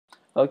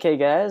Okay,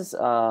 guys,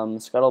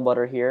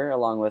 Scuttlebutter here,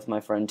 along with my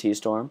friend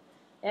T-Storm.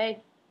 Hey,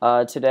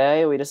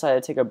 Today, we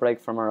decided to take a break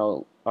from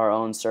our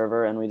own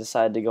server, and we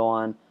decided to go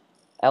on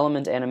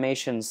Element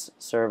Animation's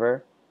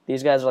server.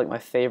 These guys are like my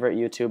favorite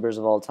YouTubers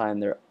of all time.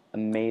 They're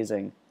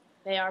amazing.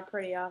 they are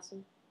pretty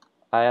awesome.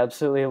 I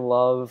absolutely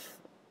love.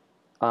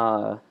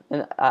 And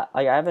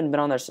I haven't been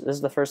on their. This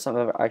is the first time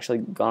I've actually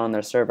gone on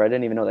their server. I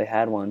didn't even know they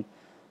had one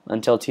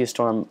until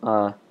T-Storm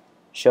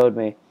showed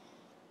me.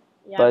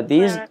 Yeah, I've But been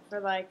playing these on it for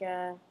like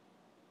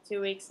 2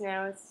 weeks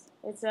now.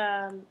 It's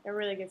a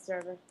really good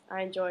server.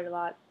 I enjoyed it a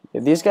lot.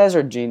 these guys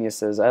are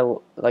geniuses. I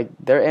like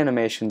their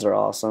animations are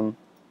awesome.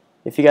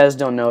 If you guys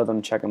don't know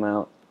them, check them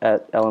out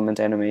at Element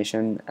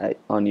Animation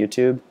on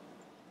YouTube.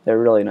 They're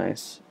really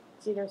nice.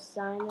 See their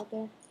sign right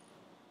there?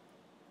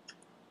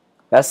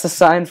 That's the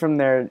sign from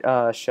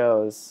their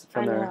shows. I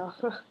From their know.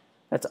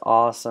 That's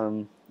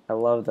awesome. I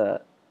love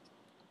that.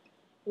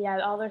 Yeah,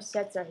 all their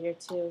sets are here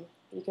too.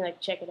 You can like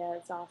check it out.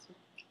 It's awesome.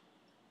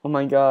 Oh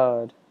my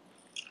god.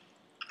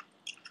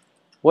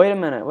 Wait a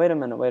minute. Wait a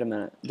minute. Wait a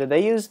minute. Did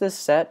they use this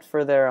set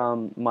for their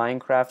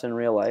Minecraft in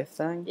real life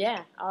thing?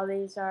 Yeah, all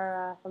these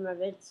are from their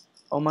vids.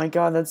 Oh my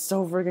god, that's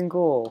so freaking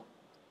cool.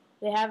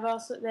 They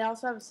also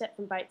have a set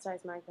from Bite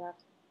Size Minecraft.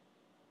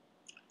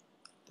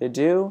 They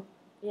do?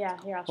 Yeah,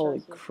 here I'll show Holy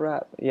it to you.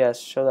 crap. Yes,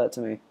 show that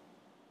to me.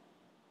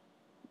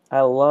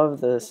 I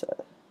love this.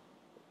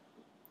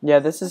 Yeah,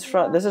 this is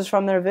from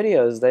their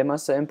videos. They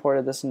must have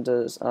imported this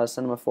into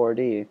Cinema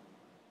 4D.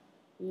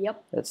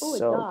 Yep. That's Ooh, a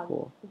so dog.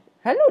 cool.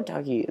 Hello,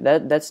 doggy.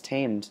 That's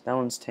tamed. That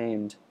one's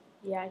tamed.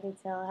 Yeah, I can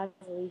tell. It has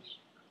a leash.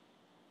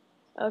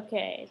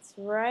 Okay, it's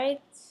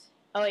right.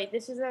 Oh wait,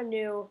 this is a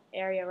new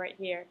area right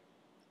here.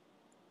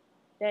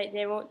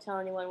 They won't tell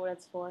anyone what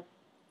it's for.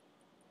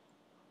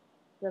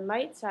 The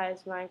Mite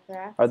Size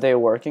Minecraft. Are they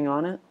working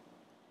on it?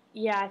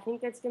 Yeah, I think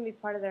that's gonna be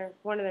part of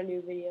one of their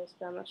new videos,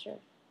 but I'm not sure.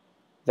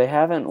 They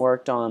haven't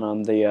worked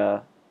on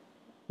the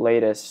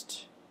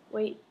latest.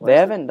 Wait, They where's the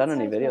haven't done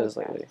any Bite Size videos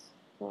Minecraft? lately.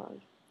 Hold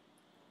on.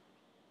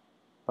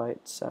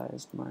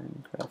 Bite-sized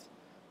Minecraft.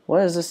 What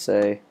does this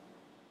say?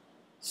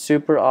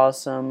 Super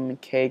awesome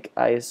cake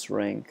ice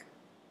rink.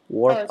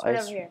 Warp Oh, it's right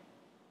ice. over here.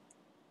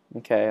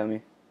 Okay, let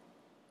me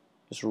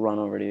just run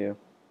over to you.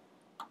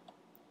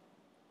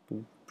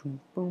 Boom, boom,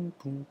 boom,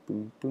 boom,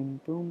 boom, boom,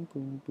 boom,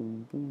 boom,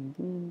 boom, boom,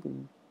 boom,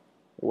 boom.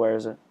 Where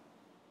is it?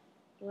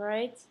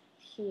 Right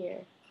here.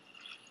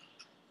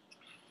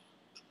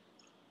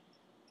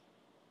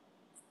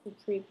 The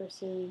creeper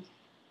scene.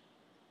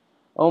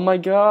 Oh my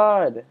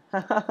god!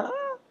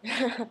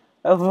 I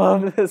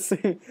love this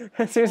scene.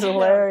 This seems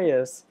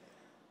hilarious.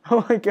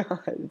 Oh my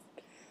god.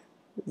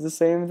 It's the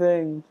same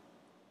thing.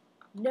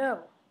 No,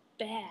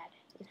 bad.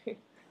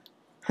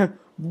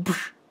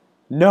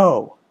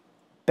 No.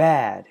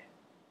 Bad.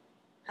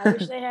 I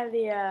wish they had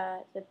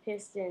the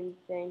piston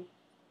thing.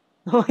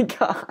 Oh my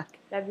god.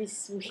 That'd be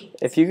sweet.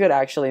 If you could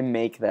actually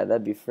make that,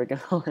 that'd be freaking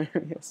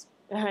hilarious.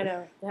 I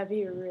know. That'd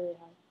be really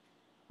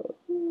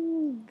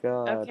hard.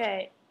 God.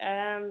 Okay,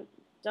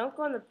 don't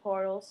go in the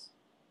portals.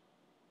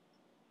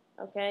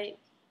 Okay,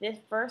 this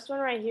first one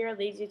right here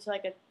leads you to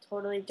like a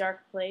totally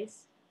dark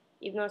place,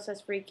 even though it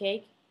says free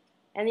cake.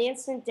 And the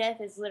instant death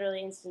is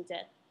literally instant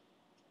death.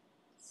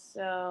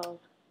 So,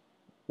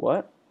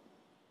 What?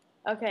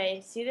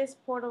 okay, see this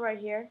portal right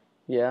here?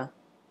 Yeah.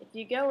 If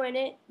you go in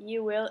it,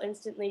 you will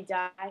instantly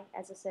die,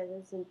 as it says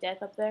instant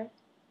death up there.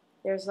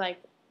 There's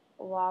like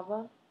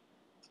lava.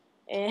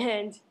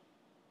 And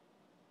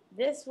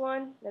this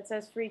one that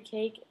says free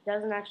cake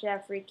doesn't actually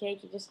have free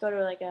cake. You just go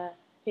to like a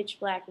pitch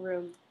black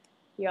room.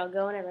 Here, I'll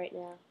go in it right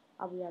now.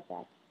 I'll be right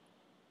back.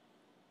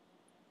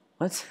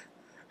 What?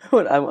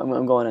 What?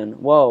 I'm going in.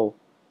 Whoa.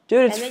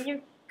 Dude, And then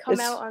you come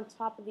out on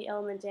top of the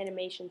Element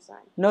Animation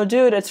sign. No,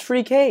 dude, it's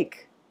free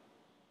cake.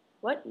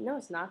 What? No,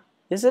 it's not.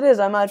 Yes, it is.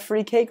 I'm at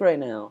free cake right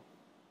now.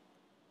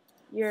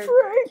 You're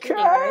Free kidding,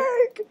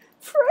 right? cake!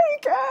 Free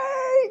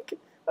cake!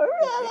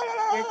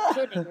 You're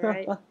kidding,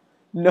 right?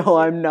 No,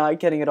 I'm not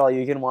kidding at all.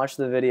 You can watch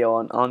the video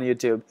on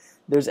YouTube.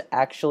 There's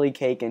actually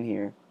cake in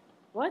here.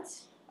 What?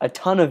 A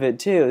ton of it,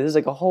 too. This is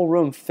like a whole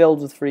room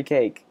filled with free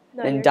cake.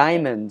 No, And you're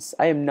diamonds.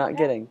 I am not You're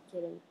kidding.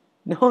 kidding.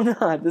 No, I'm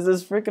not. This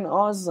is freaking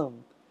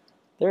awesome.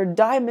 There are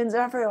diamonds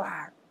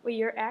everywhere. Wait,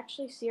 you're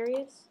actually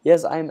serious?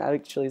 Yes, I am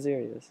actually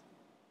serious.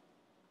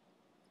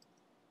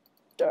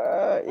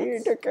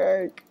 Eat the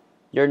cake.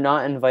 You're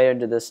not invited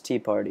to this tea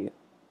party.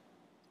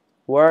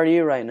 Where are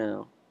you right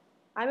now?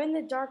 I'm in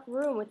the dark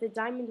room with the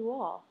diamond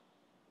wall.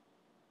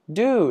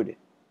 Dude,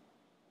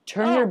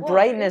 turn Oh, your whoa,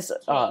 brightness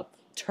there's up. cake.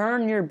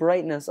 Turn your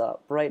brightness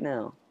up right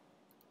now.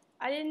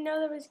 I didn't know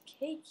there was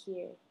cake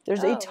here.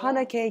 There's a Oh, ton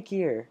wow. of cake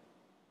here.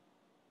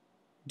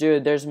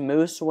 Dude, there's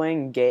Moose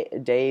Wing.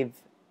 Dave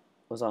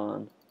was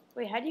on.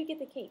 Wait, how do you get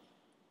the cake?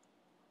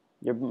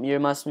 You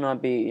must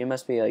not be. You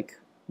must be like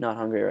not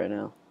hungry right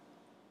now.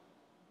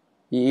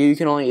 You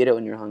can only eat it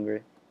when you're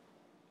hungry.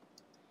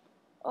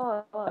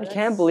 Oh, I that's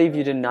can't believe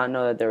you so did not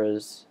know that there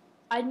was.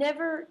 I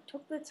never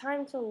took the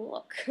time to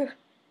look.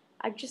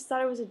 I just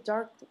thought it was a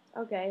dark.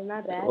 Okay,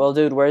 my bad. Well,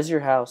 dude, where's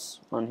your house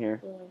on here?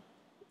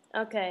 Yeah.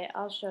 Okay,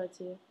 I'll show it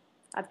to you.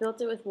 I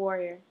built it with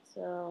Warrior,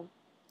 so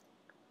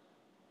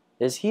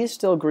Is he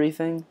still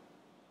griefing?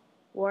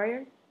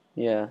 Warrior?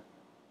 Yeah.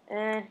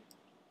 Eh,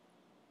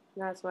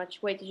 not as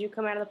much. Wait, did you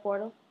come out of the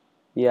portal?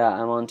 Yeah,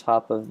 I'm on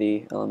top of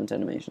the element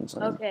animation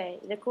sign. Okay,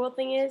 the cool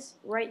thing is,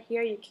 right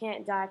here you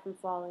can't die from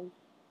falling.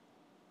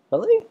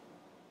 Really?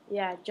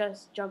 Yeah,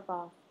 just jump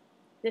off.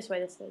 This way,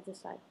 this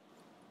side.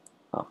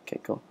 Oh, okay,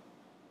 cool.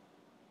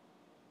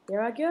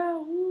 Here I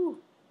go. Woo!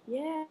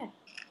 Yeah.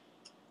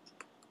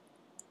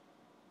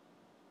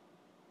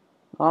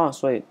 Oh,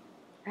 sweet.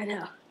 I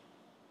know.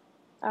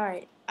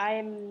 Alright, I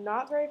am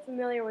not very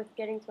familiar with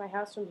getting to my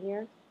house from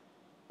here,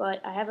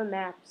 but I have a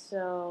map,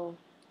 so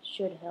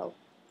should help.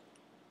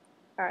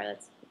 Alright,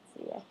 let's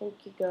see. I think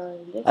you go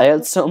this I way.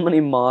 had so many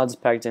mods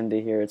packed into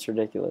here, it's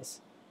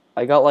ridiculous.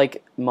 I got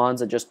like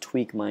mods that just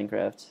tweak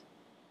Minecraft.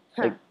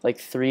 Huh. Like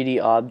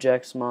 3D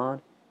objects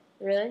mod.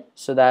 Really?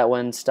 So that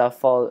when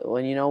stuff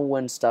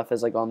when stuff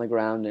is like on the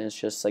ground and it's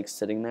just like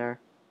sitting there,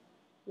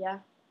 Yeah.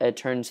 it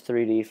turns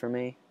 3D for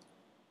me.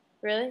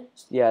 Really?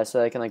 Yeah,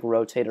 so I can like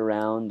rotate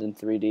around in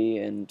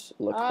 3D and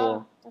look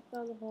cool. I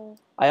found the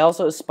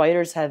hole.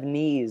 Spiders have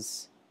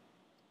knees.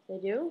 They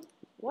do?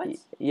 What?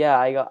 Yeah,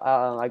 I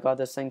got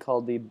this thing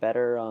called the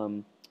Better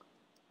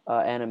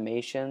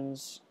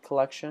Animations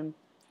collection,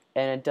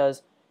 and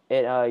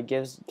it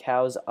gives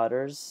cows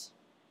udders.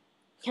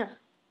 Yeah.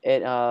 It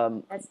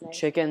That's nice.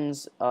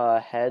 chickens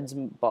heads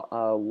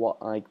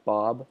like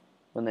bob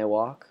when they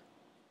walk.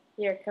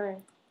 Here, come here.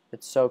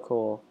 It's so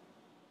cool.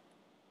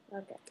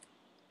 Okay.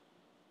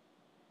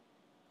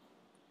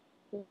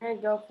 We're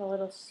gonna go for a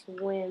little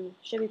swim.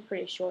 Should be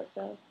pretty short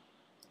though.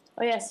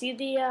 Oh yeah, see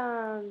the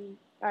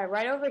alright,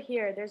 right over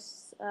here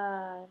there's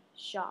a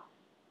shop.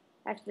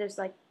 Actually there's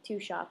like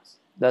 2 shops.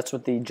 That's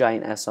with the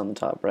giant S on the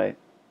top, right?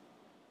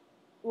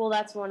 Well,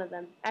 that's one of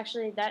them.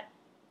 Actually, that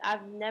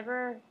I've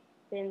never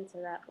been to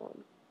that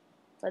one.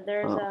 But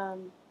there's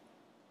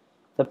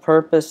The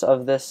purpose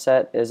of this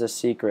set is a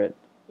secret.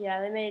 yeah,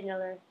 they made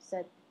another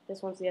set.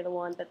 This one's the other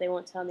one, but they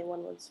won't tell me what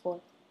one's for.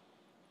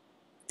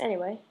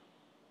 Anyway,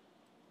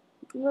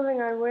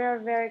 moving on. We are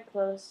very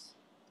close.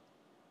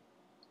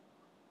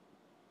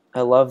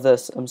 I love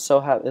this. I'm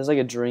so happy. It's like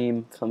a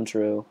dream come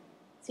true.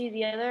 See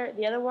the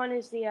other one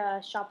is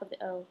the shop with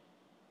the O.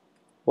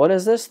 What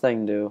does this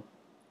thing do?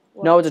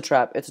 What? No, it's a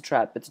trap. It's a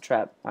trap. It's a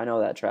trap. I know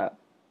that trap.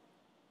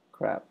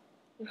 Crap.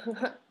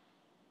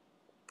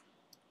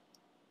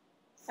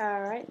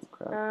 All right.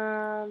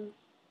 Crap.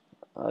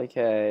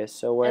 Okay,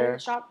 so where? And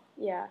the shop,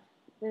 yeah.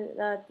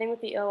 The thing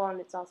with the O on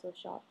it's also a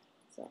shop.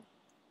 So.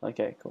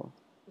 Okay, cool.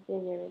 If you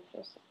hear me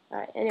first. All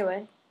right.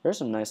 Anyway. There's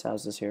some nice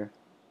houses here.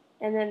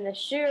 And then the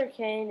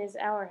sugarcane is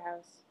our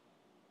house.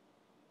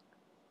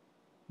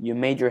 You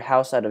made your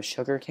house out of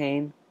sugar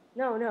cane?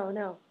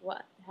 No.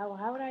 What?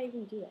 How would I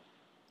even do that?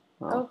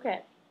 Oh.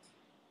 Okay.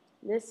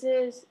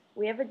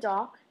 We have a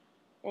dock,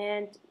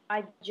 and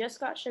I just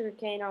got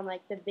sugarcane on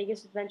like the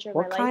biggest adventure of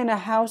my life. What kind of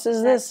house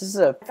is this? This is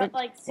a. I got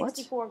like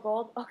 64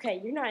 gold.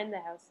 Okay, you're not in the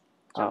house.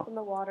 Jump in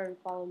the water and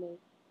follow me.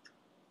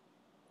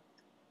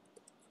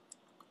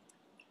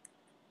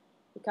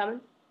 You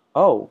coming?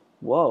 Oh,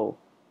 whoa.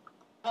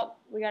 Oh,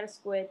 we got a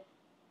squid.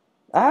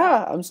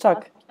 Ah, I'm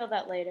stuck. I'll kill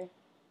that later.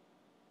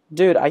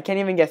 Dude, I can't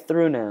even get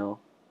through now.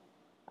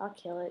 I'll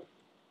kill it.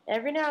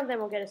 Every now and then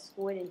we'll get a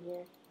squid in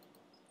here.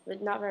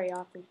 But not very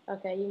often.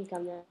 Okay, you can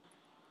come now.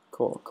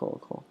 Cool.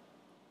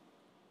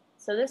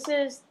 So this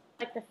is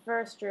like the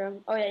first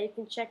room. Oh yeah, you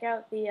can check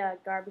out the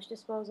garbage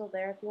disposal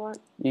there if you want.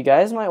 You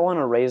guys might want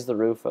to raise the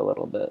roof a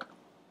little bit.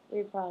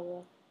 We probably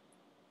will.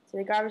 So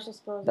the garbage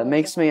disposal. That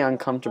makes me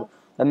uncomfortable.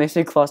 That makes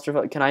me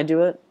claustrophobic. Can I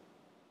do it?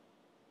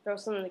 Throw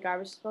something in the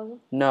garbage disposal?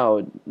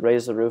 No,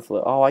 raise the roof a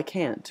little. Oh, I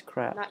can't.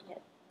 Crap. Not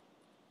yet.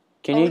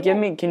 Can you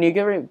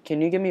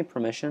give me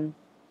permission?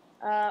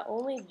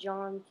 Only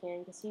John can,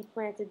 because he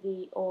planted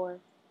the ore.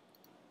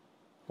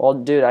 Well,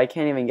 dude, I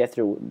can't even get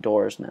through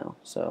doors now,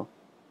 so.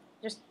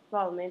 Just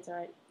follow me, it's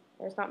alright.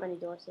 There's not many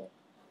doors here.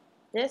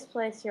 This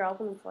place here, I'll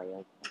open them for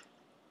you.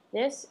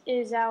 This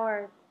is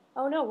our...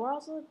 Oh no,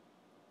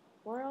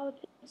 where all the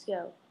pigs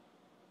go?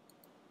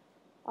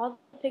 All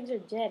the pigs are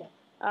dead.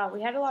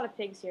 We had a lot of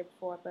pigs here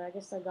before, but I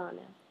guess they're gone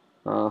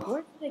now.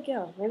 Where did they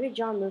go? Maybe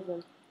John moved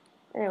them.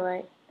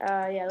 Anyway,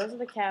 yeah, those are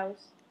the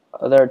cows.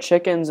 There are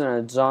chickens and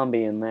a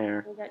zombie in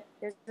there.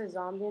 There's a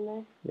zombie in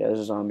there? Yeah, there's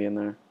a zombie in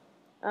there.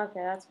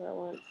 Okay, that's what I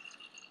want.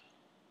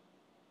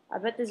 I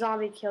bet the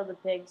zombie killed the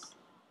pigs.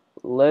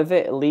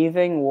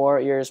 Leaving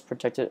warriors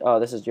protected. Oh,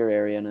 this is your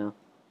area now.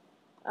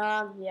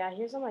 Yeah,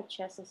 here's all my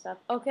chests and stuff.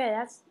 Okay,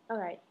 that's...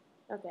 Alright.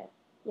 Okay.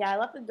 Yeah, I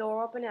left the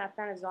door open and I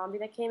found a zombie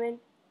that came in.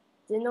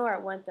 Didn't know where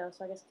it went though,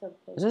 so I guess killed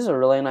the pigs. This is a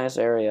really nice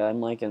area. I'm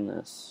liking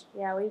this.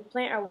 Yeah, we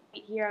plant our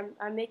wheat here.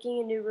 I'm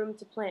making a new room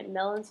to plant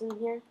melons in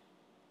here.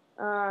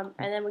 And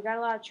then we got a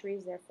lot of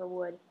trees there for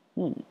wood.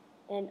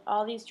 And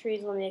all these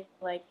trees will make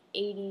like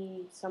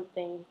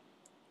 80-something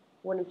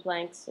wooden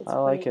planks. I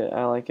like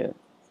it.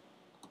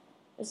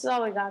 This is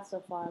all we got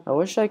so far. I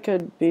wish I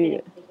could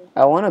be...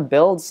 I want to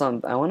build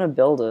something. I want to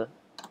build a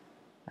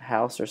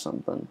house or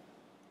something.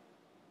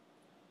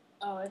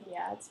 Oh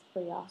yeah, it's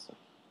pretty awesome.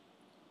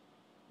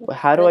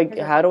 How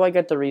do I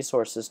get the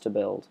resources to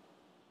build?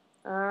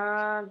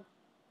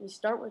 You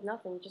start with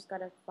nothing. You just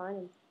gotta find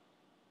them.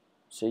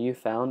 So you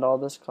found all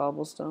this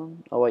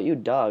cobblestone? Oh wait, you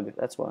dug.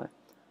 That's why.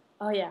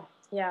 Oh yeah,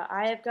 yeah.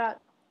 I have got,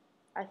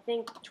 I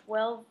think,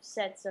 12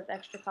 sets of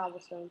extra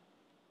cobblestone.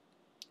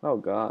 Oh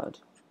God.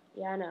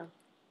 Yeah, I know.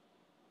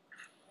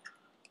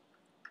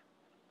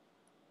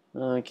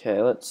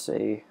 Okay, let's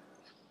see.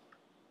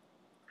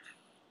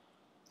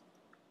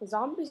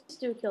 Zombies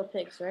do kill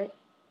pigs, right?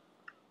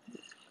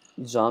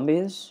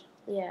 Zombies?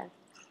 Yeah.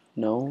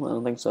 No, I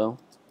don't think so.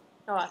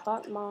 Oh, I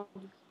thought mom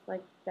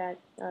like that.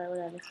 Alright,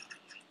 whatever.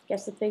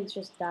 Guess the pigs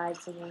just died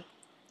somewhere.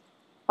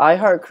 I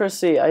heart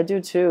Chrissy. I do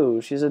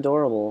too. She's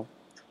adorable.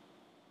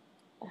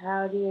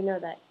 How do you know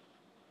that?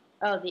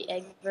 Oh, the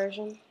egg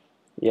version?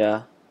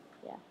 Yeah.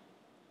 Yeah.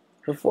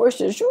 Her voice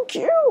is so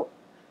cute.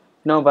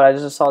 No, but I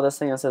just saw this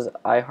thing that says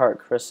I heart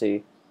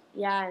Chrissy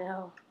Yeah, I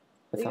know.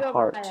 with We a go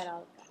heart. by that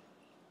all the time.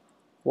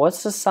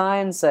 What's the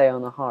sign say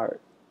on the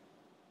heart?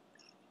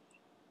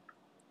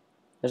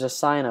 There's a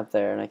sign up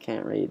there and I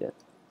can't read it.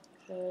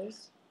 There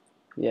is.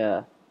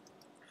 Yeah.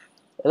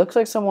 It looks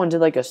like someone did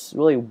like a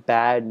really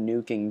bad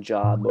nuking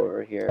job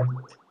over here.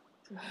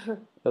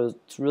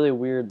 It's really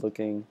weird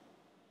looking.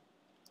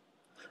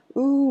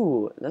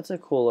 Ooh, that's a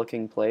cool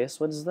looking place.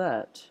 What is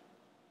that?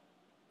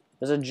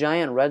 There's a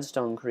giant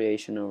redstone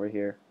creation over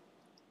here.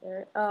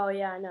 There. Oh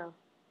yeah, I know.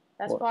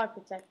 That's What?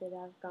 probably protected.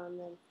 I've gone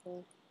there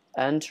before.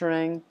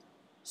 Entering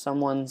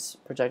someone's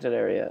protected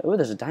area. Ooh,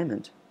 there's a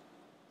diamond.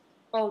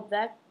 Oh,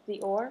 that the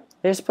ore?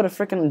 They just put a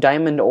freaking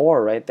diamond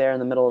ore right there in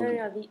the middle of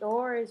No, the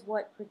ore is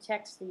what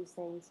protects these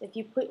things. If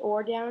you put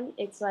ore down,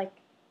 it's like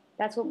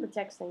that's what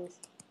protects things.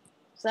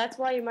 So that's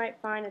why you might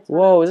find a ton.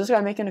 Whoa, is this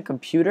guy making a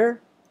computer?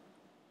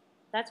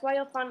 That's why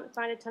you'll find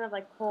a ton of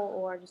like coal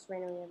ore just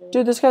randomly everywhere.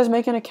 Dude, this guy's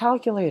making a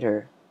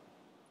calculator.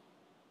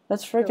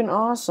 That's freaking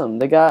awesome.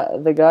 The guy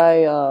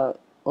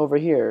over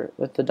here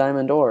with the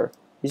diamond ore,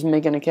 he's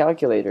making a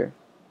calculator.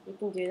 You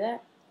can do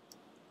that?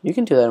 You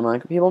can do that in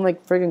Minecraft. People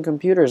make freaking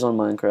computers on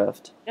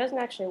Minecraft. It doesn't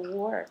actually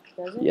work,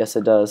 does it? Yes,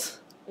 it does.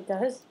 It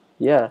does?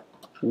 Yeah.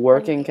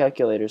 Working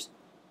calculators.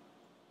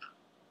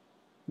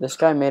 This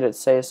guy made it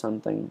say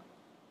something.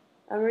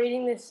 I'm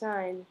reading this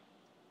sign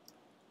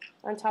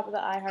on top of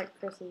the I Heart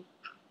Chrissy.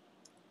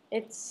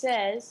 It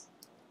says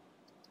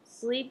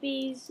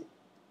Sleepy's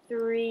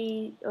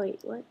 3. Oh,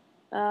 wait, what?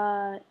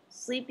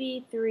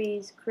 Sleepy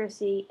 3's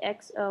Chrissy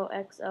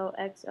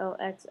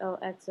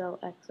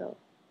XOXOXOXOXOXO.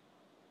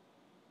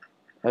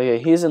 Oh yeah,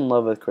 he's in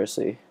love with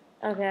Chrissy.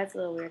 Okay, that's a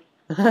little weird.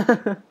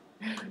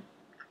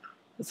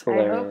 It's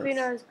hilarious. I hope he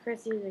knows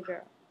Chrissy's a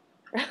girl.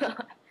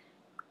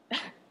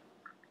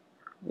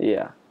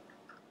 Yeah.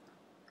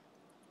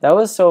 That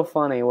was so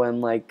funny when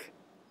like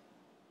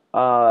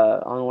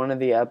on one of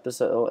the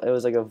episodes, it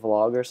was like a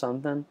vlog or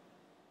something.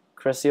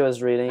 Chrissy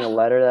was reading a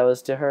letter that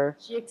was to her.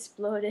 She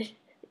exploded.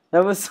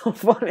 That was so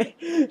funny.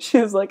 She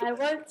was like, I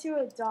want to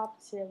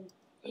adopt him.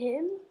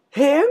 Him?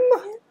 Him?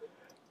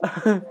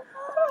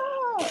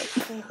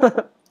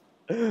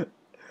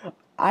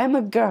 I'm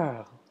a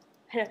girl.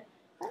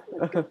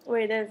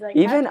 Wait, there's like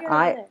Even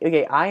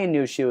I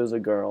knew she was a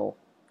girl.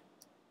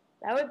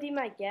 That would be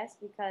my guess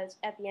because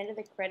at the end of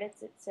the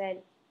credits it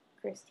said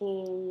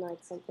Christine like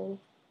something.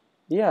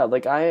 Yeah,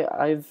 like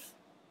I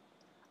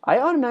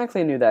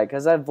automatically knew that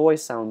because that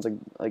voice sounds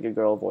like a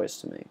girl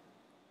voice to me.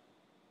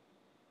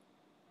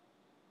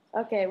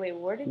 Okay, wait,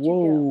 where did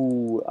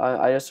you go?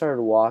 I just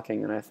started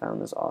walking and I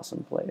found this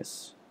awesome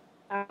place.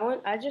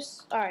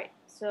 Alright,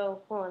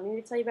 so hold on, let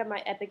me tell you about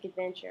my epic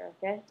adventure,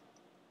 okay?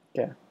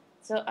 Okay.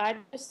 So I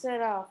just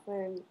set off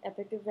an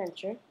epic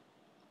adventure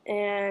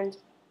and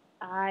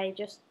I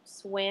just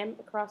swam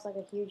across like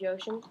a huge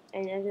ocean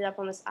and ended up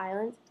on this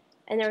island.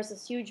 And there was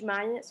this huge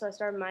mine in it, so I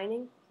started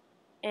mining.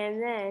 And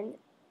then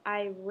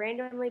I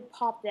randomly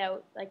popped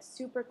out like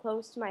super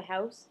close to my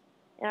house.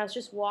 And I was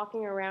just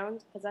walking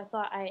around because I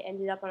thought I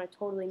ended up on a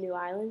totally new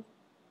island.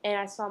 And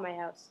I saw my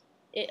house.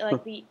 It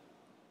like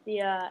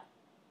the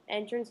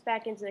entrance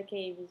back into the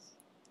cave is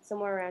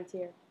somewhere around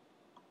here.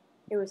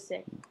 It was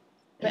sick.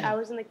 But I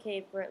was in the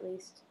cave for at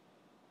least,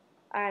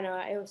 I don't know,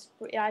 I was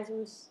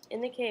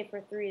in the cave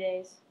for 3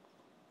 days.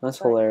 That's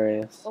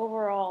hilarious.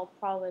 Overall,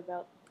 probably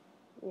about,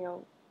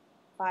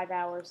 5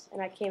 hours.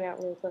 And I came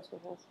out really close to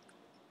my house.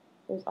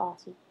 It was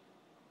awesome.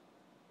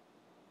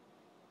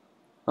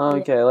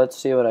 Okay, yeah. Let's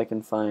see what I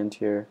can find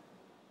here.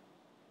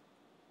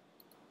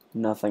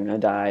 Nothing, I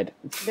died.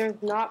 There's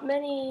not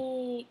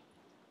many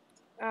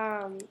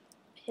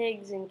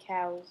pigs and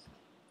cows.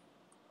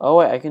 Oh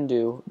wait, I can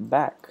do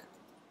back.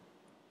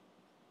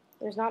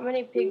 There's not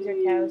many pigs or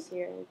cows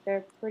here.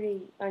 They're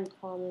pretty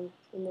uncommon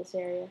in this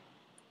area.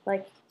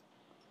 Like,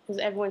 because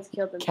everyone's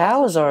killed them.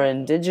 Cows are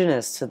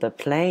indigenous to the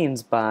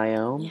plains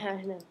biome. Yeah,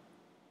 I know.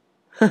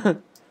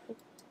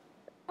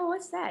 Oh,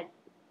 what's that?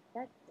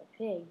 That's a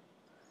pig.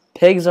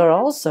 Pigs are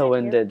also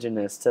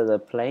indigenous to the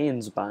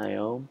plains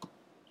biome.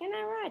 Can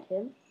I ride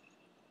him?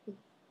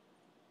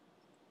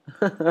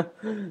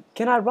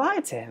 Can I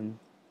ride him?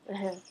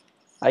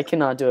 I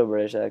cannot do a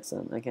British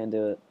accent. I can't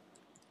do it.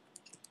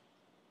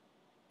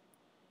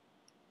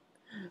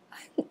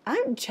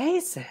 I'm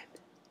Jason.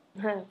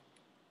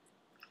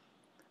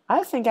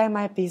 I think I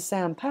might be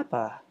Sam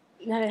Pepper.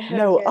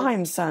 No, Okay.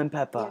 I'm Sam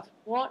Pepper. Yes.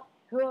 What?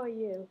 Who are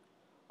you?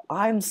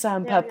 I'm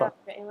Sam No, Pepper.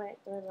 no, it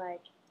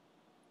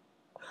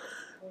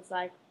was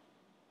like,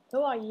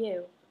 who are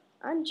you?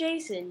 I'm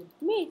Jason.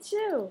 Me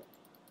too.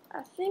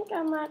 I think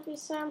I might be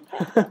Sam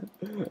Pepper.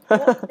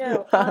 What?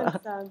 No, I'm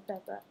Sam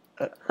Pepper.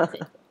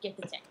 Get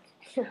the tank.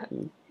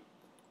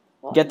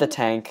 What? Get the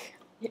tank.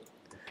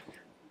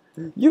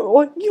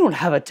 You don't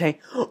have a tank.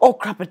 Oh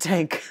crap, a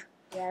tank.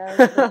 Yeah,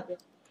 that was pretty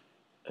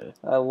good.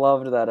 I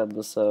loved that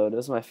episode. It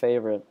was my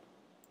favorite.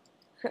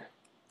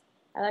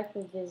 I like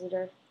the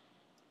visitor.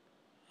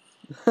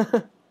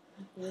 The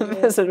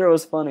visitor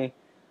was funny.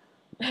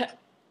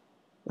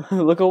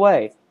 Look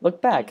away.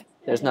 Look back.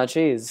 There's no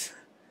cheese.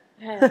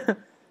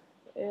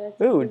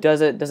 Ooh,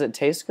 does it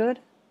taste good?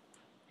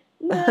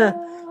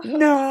 No.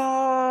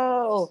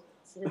 No.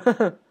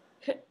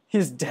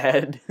 He's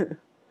dead.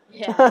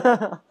 Yeah.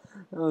 That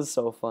was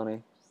so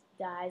funny. Just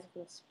dies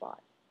on the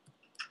spot.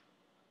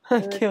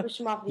 Push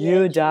him off the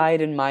You edge.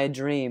 died in my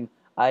dream.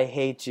 I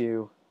hate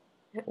you.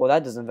 Well,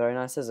 that isn't very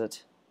nice, is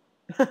it?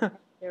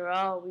 After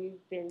all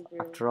we've been through.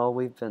 After all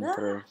we've been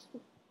through.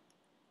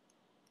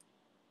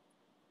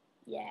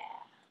 Yeah.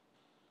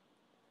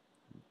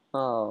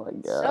 Oh my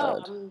So,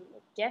 god. I'm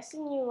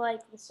guessing you like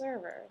the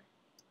server.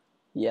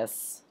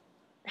 Yes.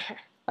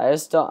 I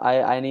just don't.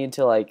 I need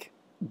to like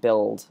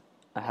build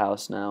a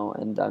house now,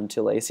 and I'm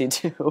too lazy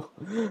to.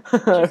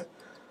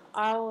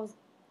 I'll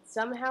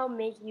somehow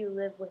make you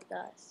live with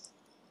us.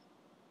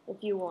 If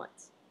you want.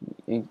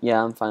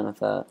 Yeah, I'm fine with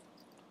that.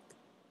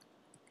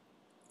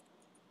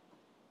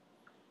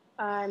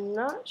 I'm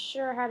not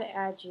sure how to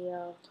add you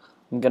though.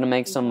 I'm gonna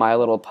make some My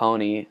Little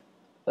Pony,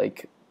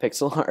 like,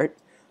 pixel art.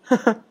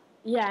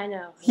 Yeah, I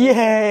know.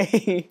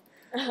 Yay!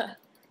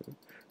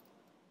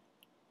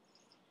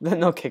 Then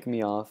they'll kick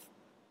me off.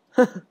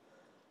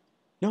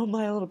 No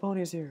My Little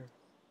Pony's here.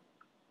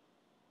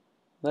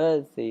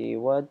 Let's see,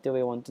 what do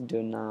we want to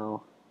do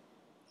now?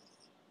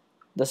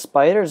 The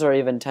spiders are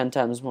even 10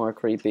 times more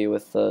creepy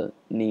with the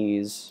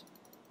knees.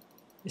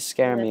 They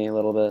scare me a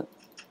little bit.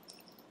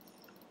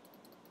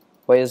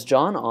 Wait, is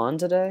John on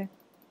today?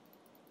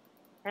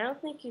 I don't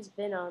think he's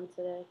been on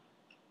today.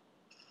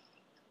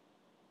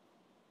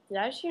 Did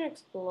I just hear an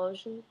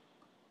explosion?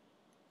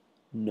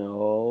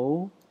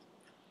 No.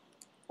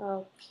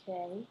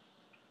 Okay.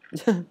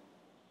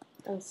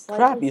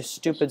 Crap, you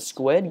stupid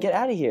squid. Get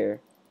out of here.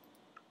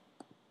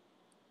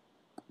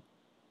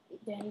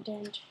 Dun,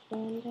 dun,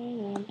 dun,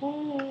 dun,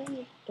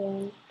 dun,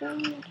 dun,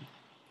 dun. Did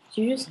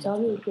you just tell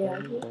me to get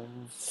out of here?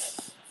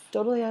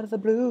 Totally out of the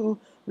blue.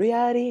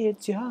 Reality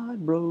hits you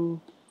hard,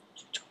 bro.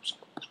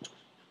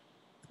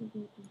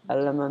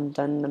 Element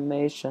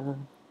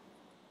animation.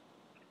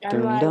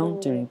 Doom dum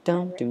doom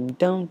dum doom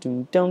dum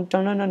doom dum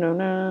dum no no no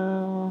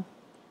no.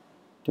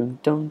 Doom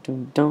dum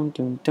doom dum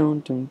doom dum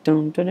doom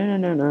dum no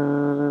no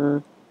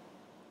no.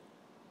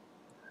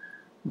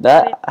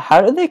 That,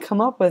 how did they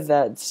come up with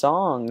that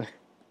song?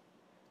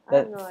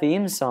 That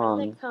theme How song.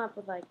 did they come up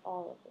with like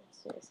all of this?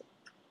 Seriously.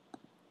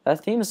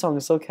 That theme song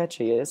is so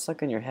catchy. It's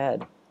stuck in your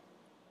head.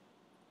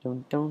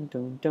 Dum dum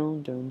dum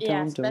dum dum Yeah,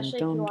 dum especially if you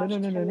dum watch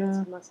dum 10 Minutes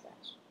dum. of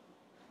Mustache.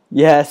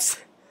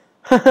 Yes.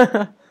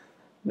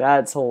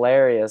 That's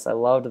hilarious. I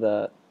loved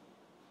that.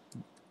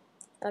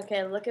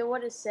 Okay, look at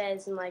what it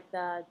says in like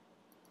the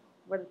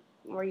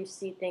where you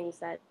see things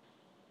that.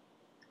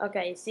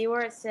 Okay, you see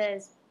where it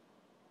says.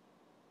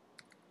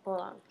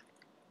 Hold on.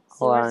 See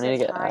Hold where on, it I need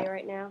to says get hi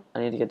right now? I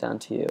need to get down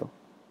to you.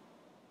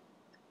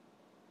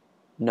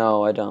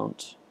 No, I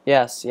don't.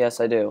 Yes,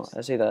 I do.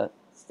 I see that.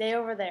 Stay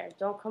over there.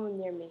 Don't come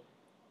near me.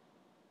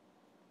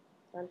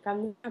 Don't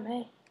come near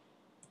me.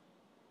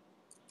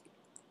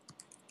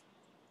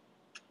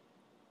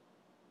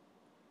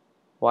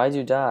 Why'd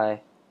you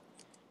die?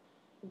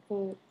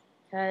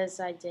 Because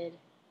I did.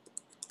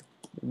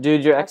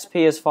 Dude, your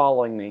XP is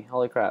following me.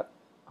 Holy crap.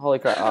 Holy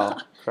crap. Oh,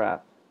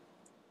 crap.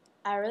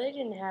 I really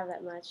didn't have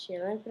that much.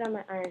 Here, let me put on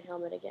my iron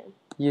helmet again.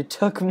 You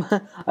took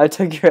my... I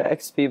took your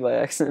XP by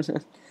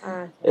accident.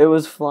 It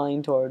was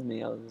flying toward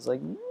me. I was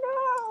like,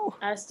 no!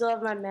 I still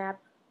have my map.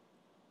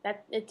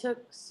 That it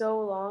took so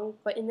long,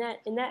 but in that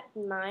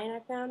mine I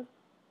found,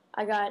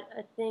 I got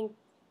I think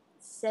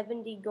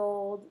 70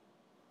 gold,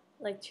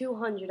 like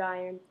 200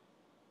 iron,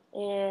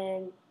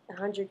 and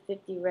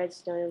 150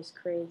 redstone. It was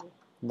crazy.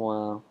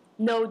 Wow.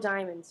 No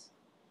diamonds.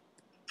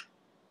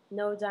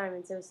 No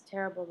diamonds. It was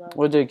terrible though.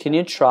 Well, dude, can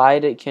you try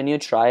to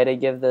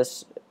give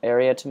this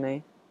area to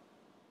me?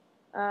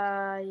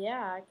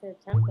 Yeah, I could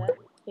attempt that.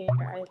 Here,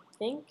 I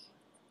think.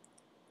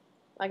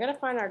 I gotta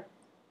find our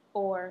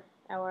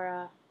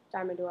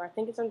diamond ore. I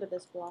think it's under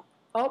this block.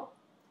 Oh,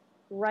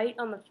 right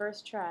on the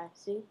first try.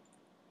 See?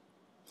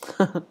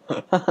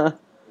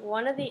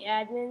 One of the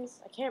admins,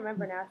 I can't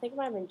remember now. I think it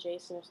might have been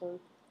Jason or something.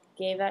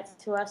 Gave that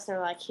to us, and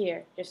they're like,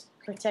 "Here, just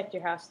protect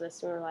your house." With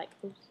this, and we're like,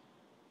 "Oops."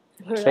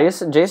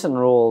 Jason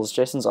rules.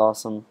 Jason's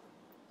awesome.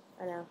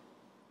 I know.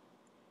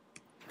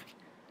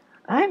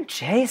 I'm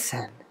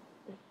Jason.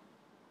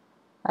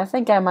 I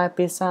think I might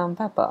be some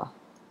Peppa.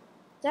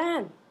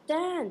 Dan.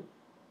 You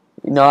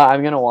know,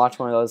 I'm gonna watch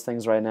one of those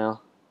things right now.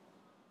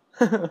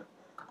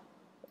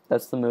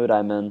 That's the mood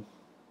I'm in.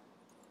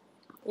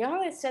 You know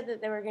how they said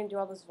that they were gonna do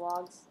all those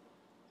vlogs?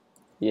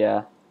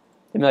 Yeah.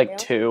 They made like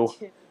They two. only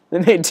did They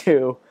made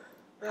two.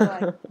 They're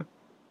like,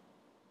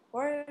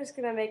 we're just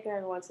gonna make them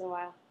every once in a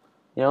while.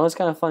 You know, it's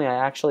kind of funny. I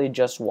actually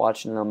just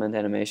watched an Element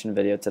Animation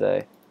video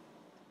today.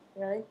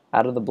 Really?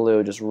 Out of the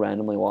blue, just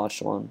randomly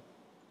watched one.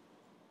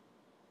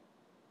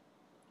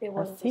 It I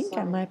wasn't the think I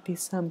song. might be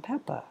some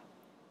Peppa.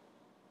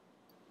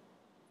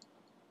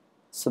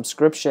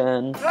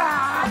 Subscription.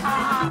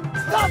 Ow,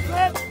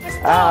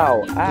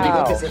 ow.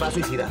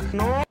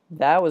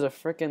 That was a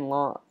freaking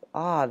long...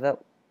 that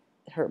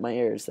hurt my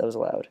ears. That was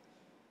loud.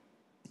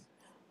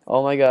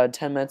 Oh my god,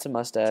 10 minutes of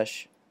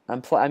mustache.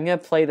 I'm gonna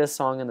play this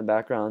song in the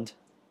background.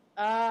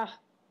 Are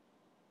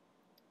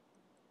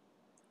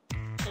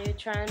you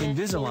trying to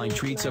Invisalign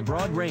treats a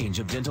broad range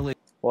of dental...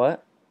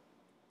 What?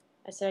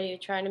 I said, are you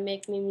trying to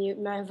make me mute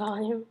my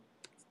volume?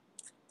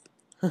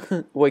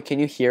 Wait, can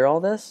you hear all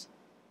this?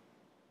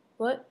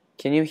 What?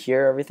 Can you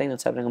hear everything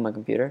that's happening on my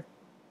computer?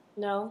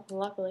 No,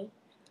 luckily.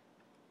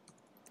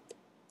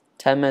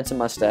 10 minutes of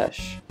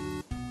mustache.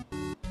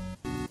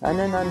 Na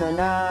na na na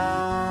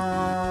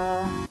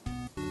na.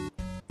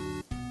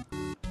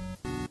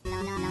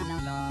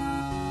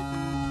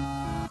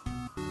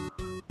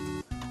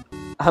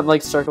 I'm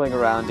like circling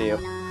around you.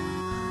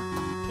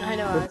 I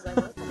know, I was like,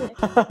 what the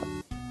heck?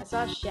 I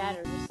saw a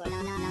shadow just like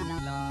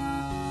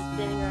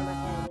spinning around my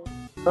head.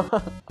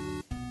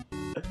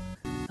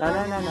 Na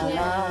na na na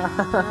na.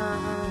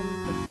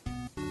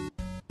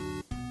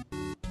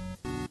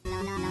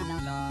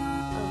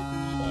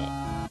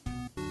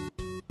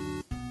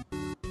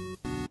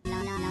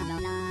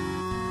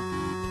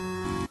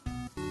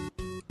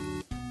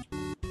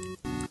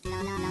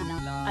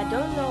 I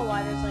don't know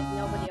why there's like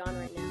nobody on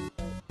right now,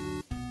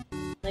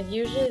 but like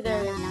usually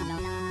there's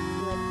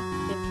like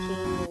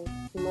 15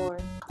 or more.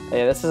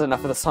 Yeah, this is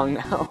enough of the song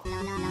now.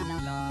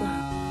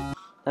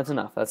 That's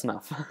enough. That's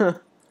enough.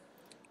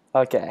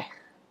 Okay.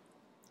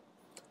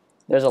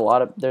 There's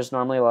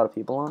normally a lot of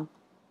people on.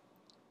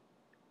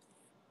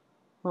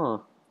 Huh.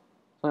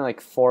 Only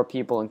like 4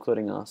 people,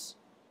 including us.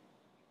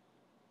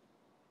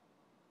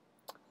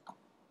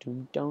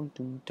 I'm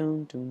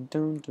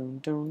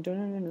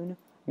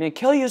gonna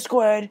kill you,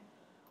 Squid!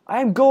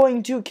 I'm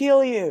going to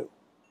kill you!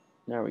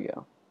 There we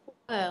go.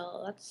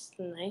 Well, that's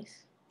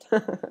nice.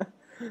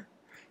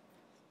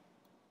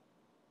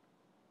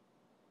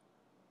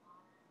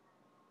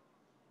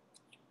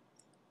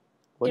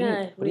 What do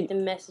Gonna you read the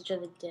message of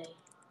the day.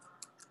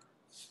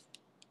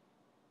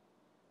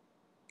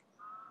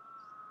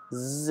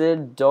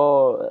 Zid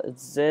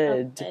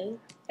Okay.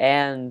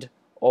 and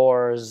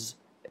ors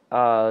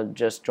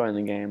just join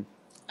the game.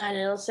 And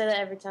it'll say that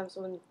every time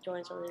someone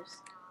joins or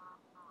leaves.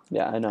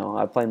 Yeah, I know.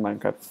 I've played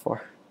Minecraft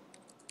before.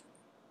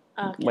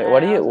 Okay, Wait,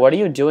 what are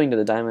you doing to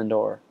the diamond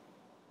door?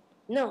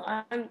 No,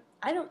 I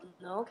don't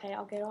know. Okay,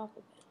 I'll get off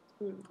of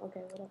it.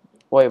 Okay, whatever.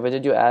 Wait, but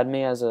did you add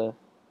me as a...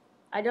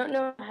 I don't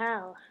know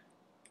how.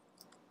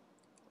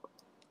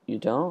 You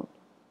don't?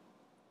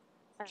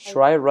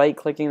 Try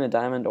right-clicking the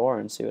diamond ore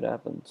and see what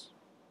happens.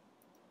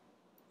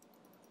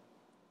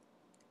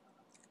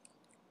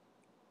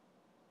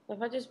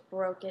 If I just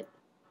broke it.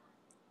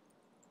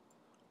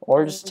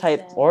 Or just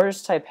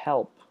type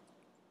help.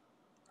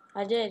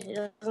 I did.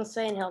 It doesn't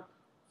say in help.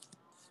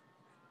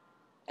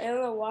 I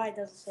don't know why it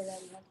doesn't say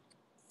that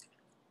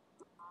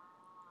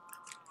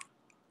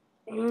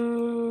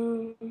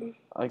in help.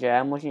 Okay,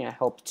 I'm looking at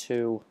help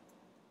 2.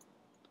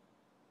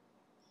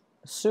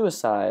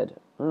 Suicide.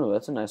 Ooh,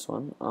 that's a nice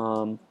one.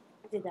 I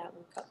did that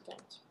one a couple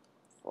times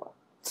before.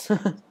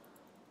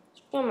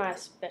 It's one of my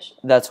special.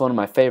 That's one of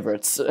my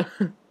favorites.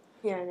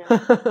 Yeah, I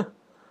know.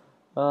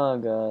 Oh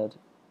god.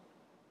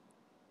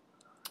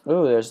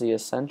 Ooh, there's the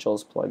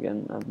Essentials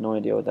plugin. I have no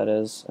idea what that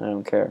is, and I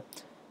don't care.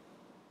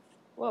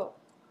 Whoa.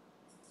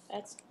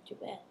 That's too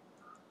bad.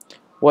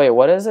 Wait,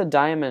 what does a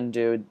diamond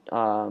do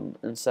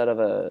instead of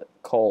a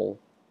coal?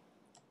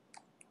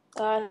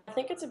 I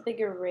think it's a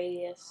bigger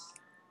radius.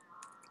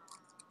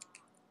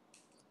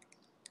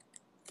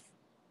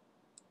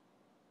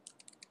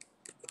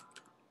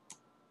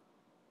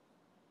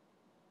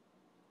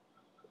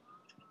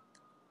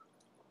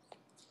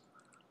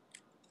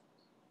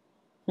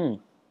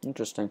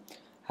 Interesting.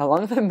 How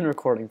long have I been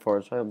recording for?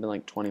 It's probably been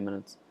like 20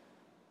 minutes.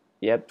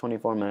 Yep,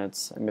 24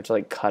 minutes. I'm going to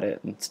like cut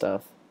it and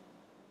stuff.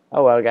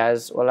 Oh well,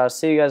 guys. Well, I'll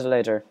see you guys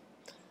later.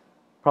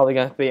 Probably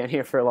going to be in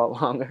here for a lot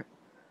longer.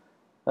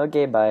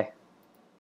 Okay, bye.